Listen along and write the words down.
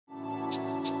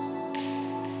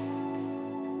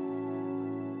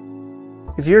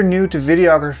If you're new to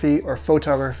videography or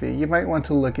photography, you might want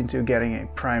to look into getting a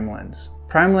prime lens.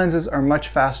 Prime lenses are much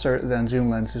faster than zoom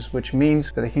lenses, which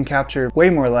means that they can capture way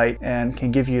more light and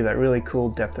can give you that really cool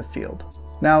depth of field.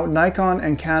 Now, Nikon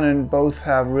and Canon both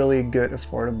have really good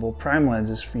affordable prime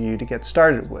lenses for you to get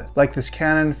started with, like this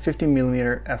Canon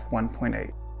 50mm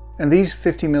f1.8. And these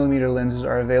 50mm lenses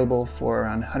are available for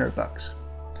around 100 bucks.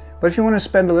 But if you want to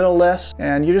spend a little less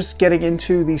and you're just getting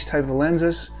into these type of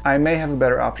lenses, I may have a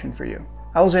better option for you.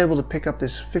 I was able to pick up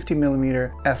this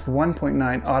 50mm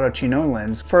f1.9 auto Chinon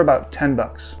lens for about 10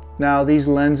 bucks. Now these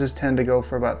lenses tend to go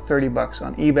for about 30 bucks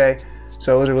on eBay,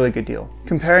 so it was a really good deal.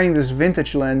 Comparing this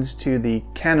vintage lens to the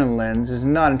Canon lens is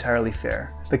not entirely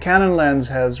fair. The Canon lens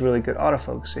has really good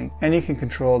autofocusing, and you can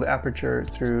control the aperture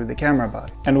through the camera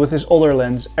body. And with this older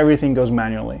lens, everything goes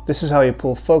manually. This is how you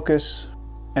pull focus,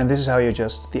 and this is how you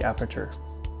adjust the aperture.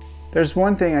 There's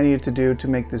one thing I needed to do to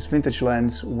make this vintage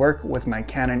lens work with my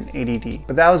Canon 80D,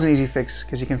 but that was an easy fix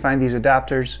because you can find these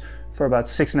adapters for about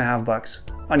 6.5 bucks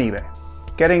on eBay.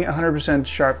 Getting 100%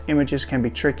 sharp images can be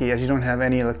tricky as you don't have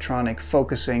any electronic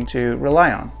focusing to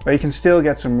rely on, but you can still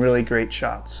get some really great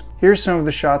shots. Here's some of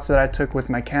the shots that I took with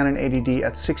my Canon 80D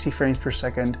at 60 frames per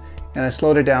second, and I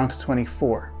slowed it down to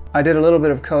 24. I did a little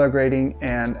bit of color grading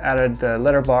and added the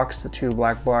letterbox, the 2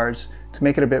 black bars, to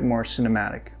make it a bit more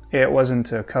cinematic. It wasn't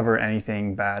to cover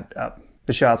anything bad up.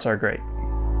 The shots are great.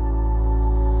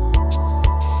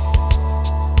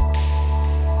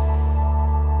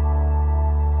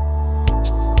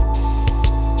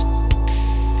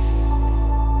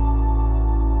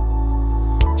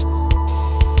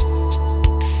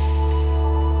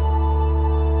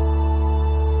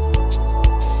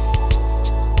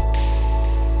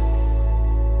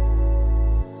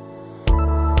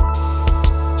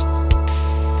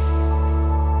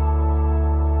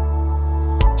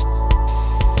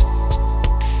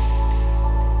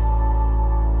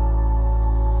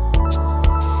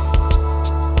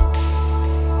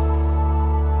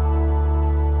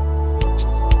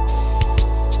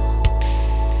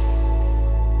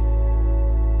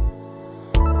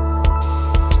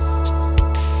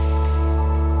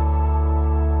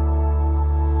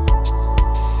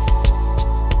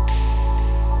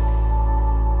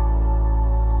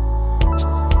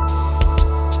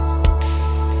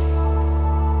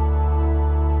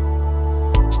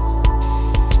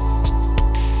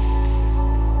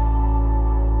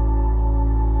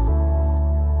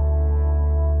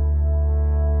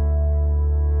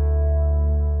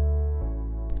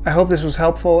 I hope this was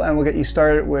helpful and will get you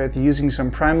started with using some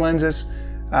prime lenses.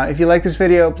 If you like this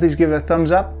video, please give it a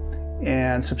thumbs up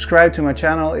and subscribe to my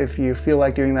channel if you feel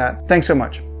like doing that. Thanks so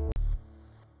much.